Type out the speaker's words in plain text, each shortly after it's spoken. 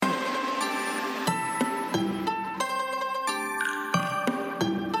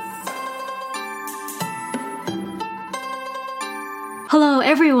Hello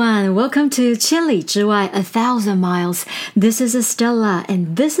everyone, welcome to 千里之外, 1,000 miles. This is Estella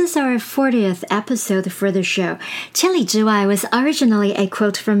and this is our 40th episode for the show. 千里之外 was originally a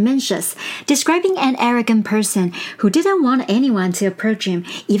quote from Mencius, describing an arrogant person who didn't want anyone to approach him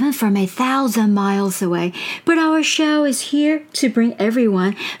even from 1,000 miles away. But our show is here to bring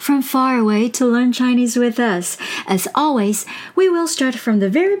everyone from far away to learn Chinese with us. As always, we will start from the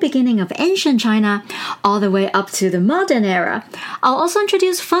very beginning of ancient China all the way up to the modern era. I'll also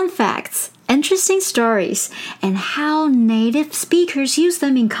introduce fun facts, interesting stories, and how native speakers use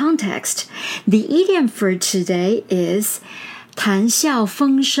them in context. The idiom for today is 谈笑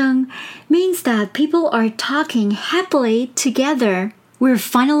风生, means that people are talking happily together. We're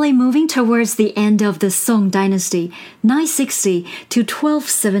finally moving towards the end of the Song dynasty, 960 to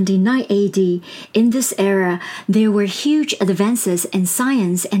 1279 AD. In this era, there were huge advances in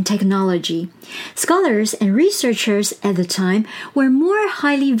science and technology. Scholars and researchers at the time were more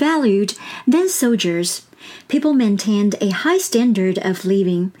highly valued than soldiers. People maintained a high standard of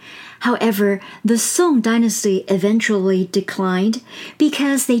living. However, the Song dynasty eventually declined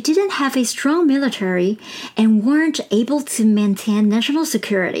because they didn't have a strong military and weren't able to maintain national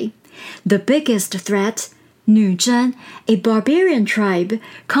security. The biggest threat, Nuzhen, a barbarian tribe,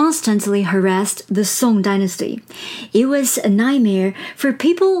 constantly harassed the Song dynasty. It was a nightmare for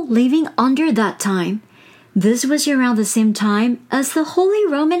people living under that time. This was around the same time as the Holy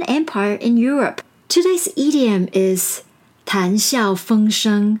Roman Empire in Europe. Today's idiom is 谈笑风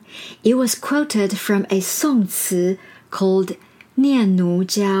生. It was quoted from a Song 词 called 念奴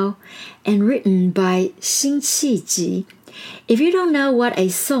娇 and written by 辛弃疾. If you don't know what a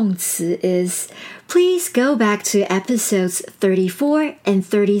Song 词 is, please go back to episodes 34 and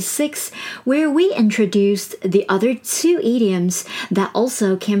 36 where we introduced the other two idioms that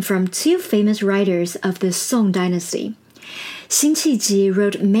also came from two famous writers of the Song dynasty. 辛弃疾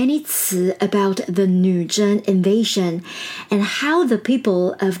wrote many 词 about the Nuzhen invasion and how the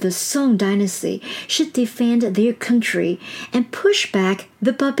people of the Song dynasty should defend their country and push back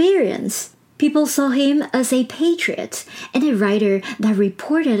the barbarians. People saw him as a patriot and a writer that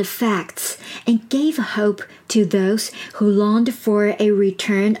reported facts and gave hope to those who longed for a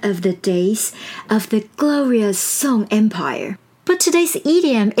return of the days of the glorious Song Empire. But today's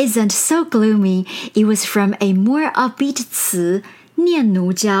idiom isn't so gloomy. It was from a more upbeat 词, 念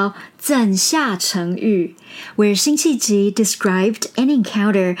奴娇赠夏承煜, where 辛弃疾 described an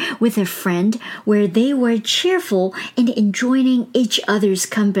encounter with a friend where they were cheerful and enjoying each other's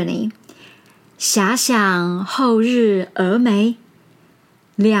company. 遐想后日峨眉,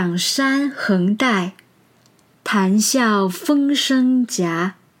 两山横带, 谈笑风生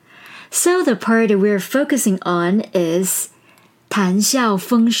夹. So the part we're focusing on is 谈笑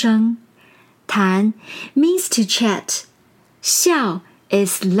风生. 谈 means to chat. 笑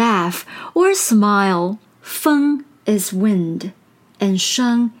is laugh or smile. 风 is wind. And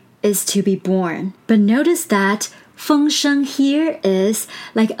生 is to be born. But notice that 风生 here is,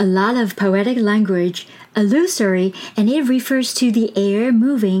 like a lot of poetic language, illusory, and it refers to the air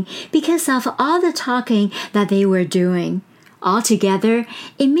moving because of all the talking that they were doing. Altogether,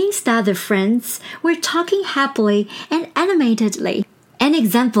 it means that the friends were talking happily and animatedly. An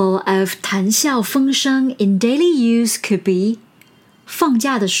example of 谈笑风生 in daily use could be 放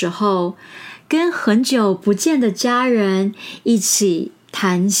假的时候，跟很久不见的家人一起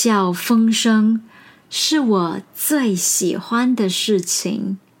谈笑风生，是我最喜欢的事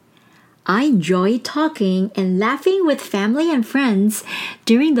情。I enjoy talking and laughing with family and friends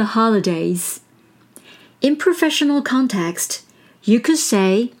during the holidays. In professional context, you could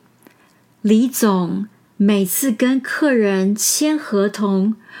say, 李总每次跟客人签合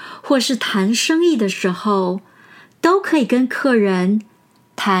同或是谈生意的时候，都可以跟客人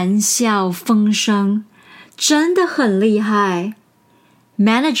谈笑风生，真的很厉害。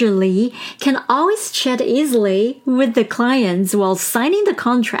Manager Lee can always chat easily with the clients while signing the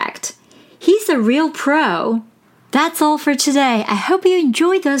contract. He's a real pro. That's all for today. I hope you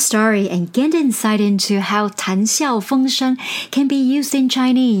enjoyed the story and gained insight into how 谈笑风生 can be used in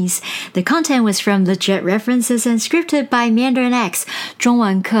Chinese. The content was from legit references and scripted by Mandarin X. 中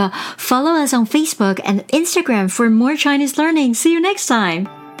文课. Follow us on Facebook and Instagram for more Chinese learning. See you next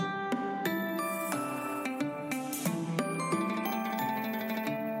time.